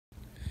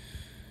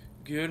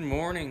Good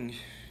morning,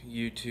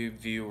 YouTube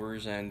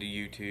viewers and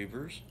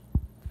YouTubers.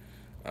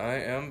 I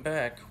am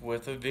back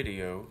with a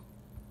video.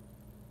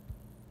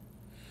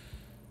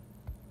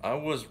 I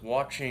was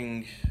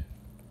watching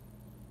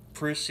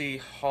Prissy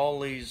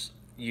Holly's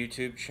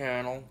YouTube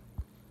channel,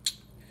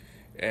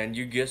 and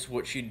you guess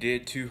what she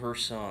did to her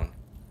son?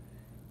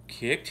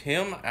 Kicked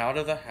him out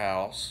of the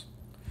house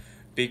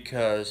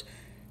because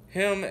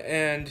him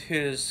and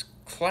his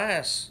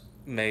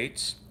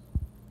classmates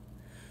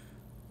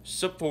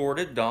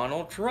supported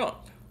Donald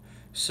Trump.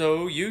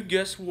 So you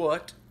guess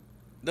what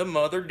the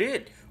mother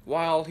did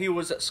while he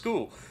was at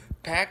school?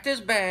 Packed his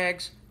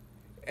bags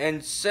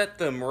and set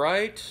them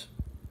right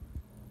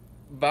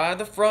by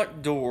the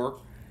front door,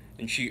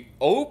 and she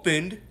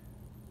opened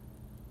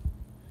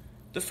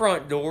the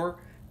front door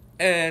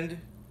and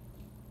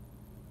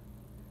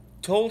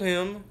told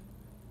him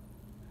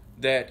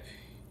that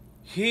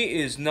he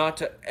is not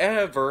to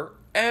ever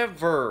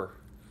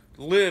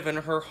live in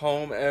her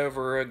home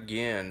ever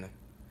again.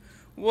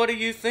 What do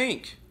you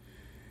think?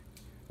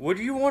 Would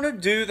you want to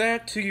do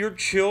that to your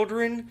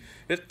children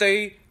if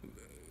they,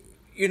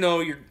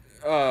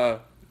 if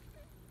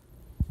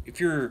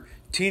your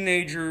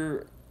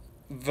teenager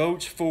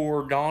votes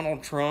for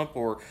Donald Trump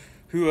or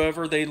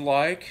whoever they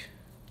like?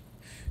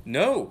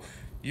 No,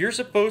 you're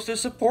supposed to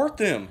support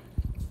them.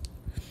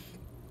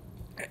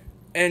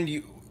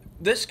 And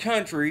this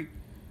country,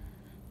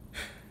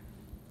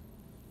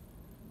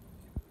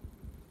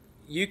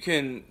 you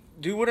can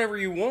do whatever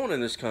you want in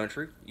this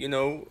country,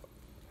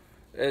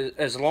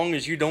 as long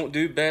as you don't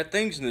do bad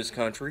things in this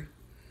country.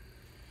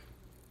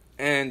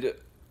 And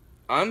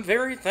I'm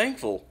very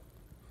thankful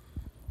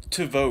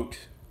to vote.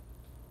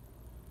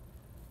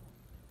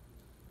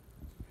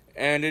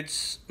 And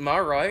it's my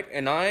right,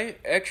 and I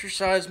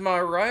exercise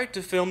my right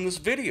to film this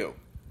video.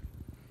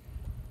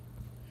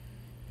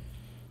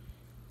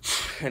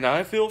 And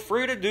I feel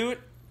free to do it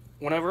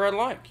whenever I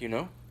like,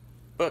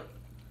 But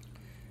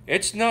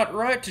it's not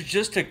right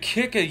to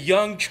kick a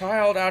young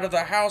child out of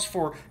the house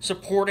for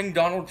supporting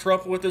Donald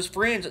Trump with his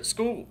friends at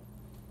school.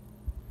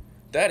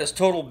 That is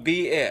total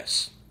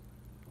BS.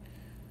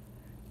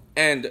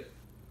 And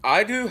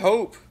I do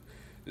hope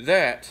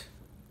that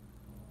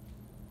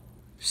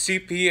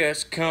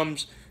CPS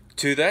comes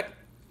to that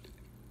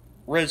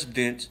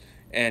residence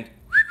and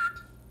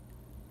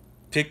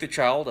pick the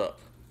child up.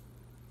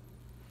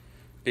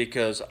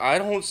 Because I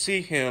don't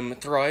see him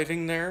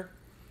thriving there.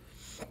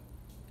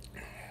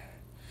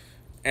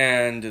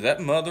 And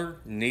that mother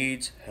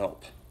needs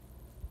help.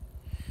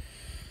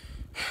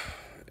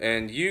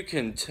 And you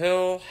can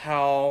tell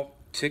how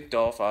ticked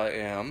off I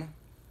am.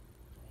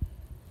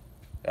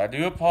 I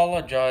do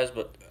apologize,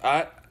 but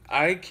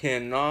I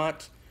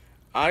cannot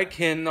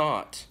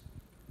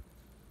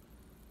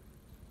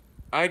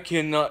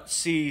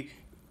see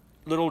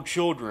little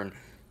children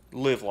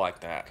live like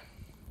that.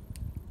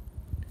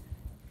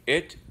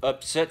 It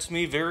upsets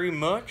me very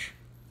much.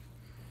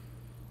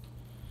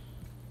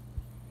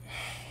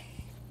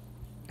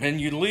 And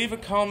you leave a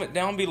comment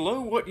down below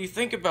what you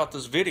think about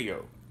this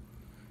video.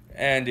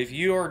 And if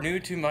you are new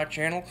to my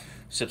channel,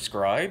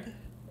 subscribe.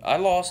 I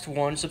lost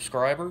 1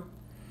 subscriber.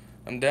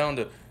 I'm down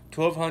to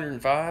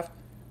 1,205.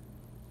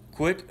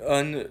 Quit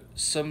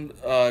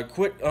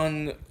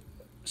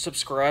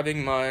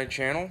unsubscribing my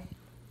channel.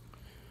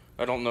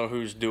 I don't know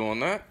who's doing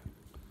that.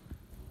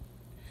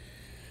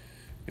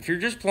 If you're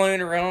just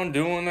playing around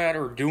doing that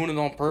or doing it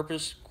on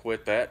purpose,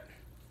 quit that.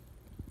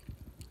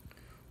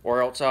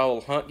 Or else I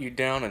will hunt you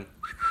down and...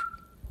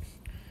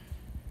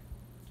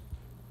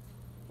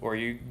 Or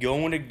you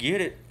going to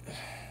get it.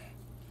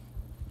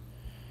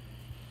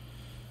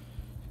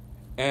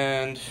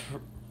 And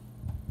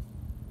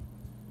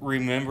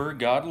remember,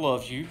 God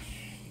loves you.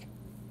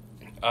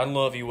 I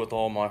love you with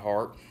all my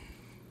heart.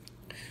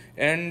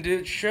 And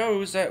it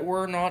shows that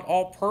we're not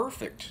all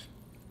perfect.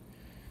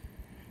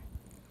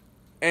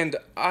 And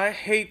I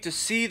hate to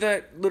see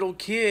that little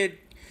kid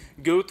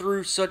go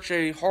through such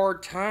a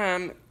hard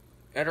time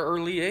at an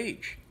early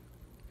age.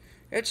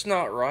 It's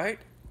not right.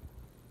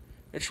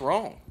 It's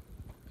wrong.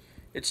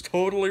 It's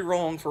totally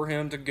wrong for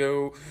him to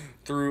go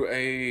through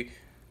a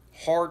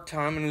hard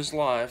time in his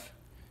life,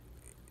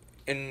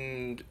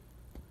 and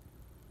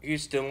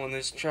he's still in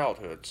his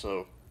childhood,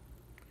 so.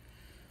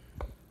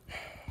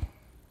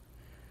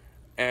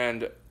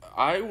 And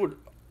I would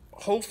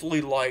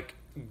hopefully like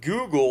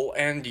Google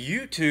and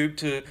YouTube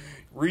to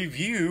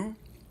review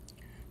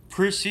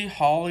Prissy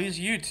Holly's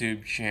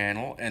YouTube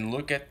channel and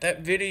look at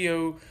that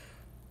video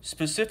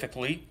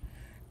specifically,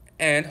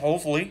 and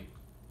hopefully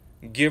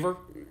give her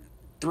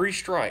 3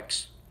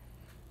 strikes.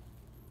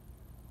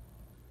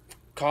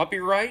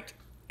 Copyright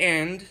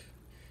and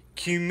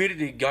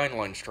community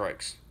guideline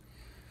strikes.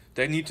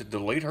 They need to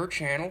delete her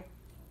channel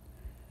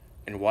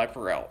and wipe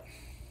her out.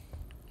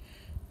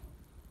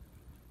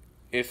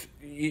 If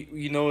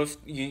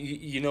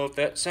if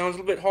that sounds a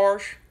little bit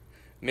harsh,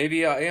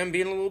 maybe I am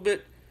being a little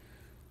bit,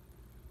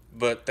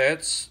 but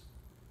that's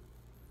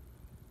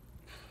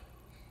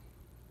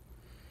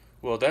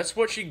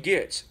what she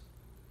gets.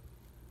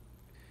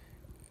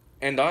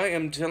 And I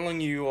am telling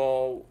you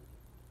all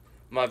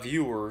my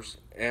viewers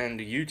and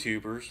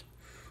YouTubers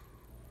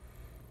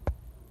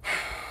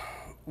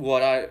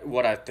what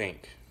I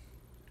think.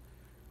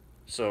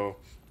 So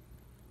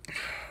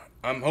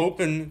I'm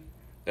hoping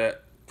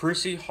that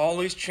Prissy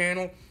Holly's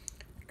channel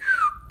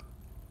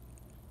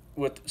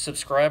with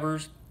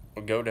subscribers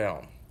will go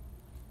down,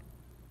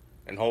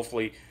 and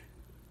hopefully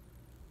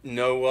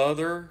no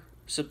other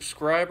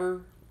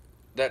subscriber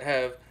that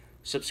have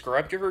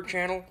subscribed to her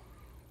channel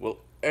will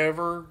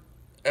ever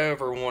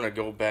want to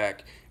go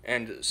back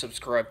and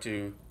subscribe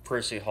to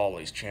Prissy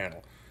Holly's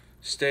channel.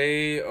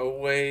 Stay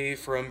away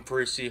from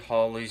Prissy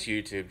Holly's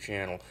YouTube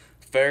channel.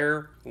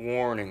 Fair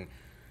warning.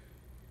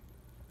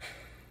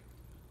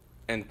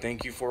 And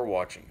thank you for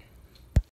watching.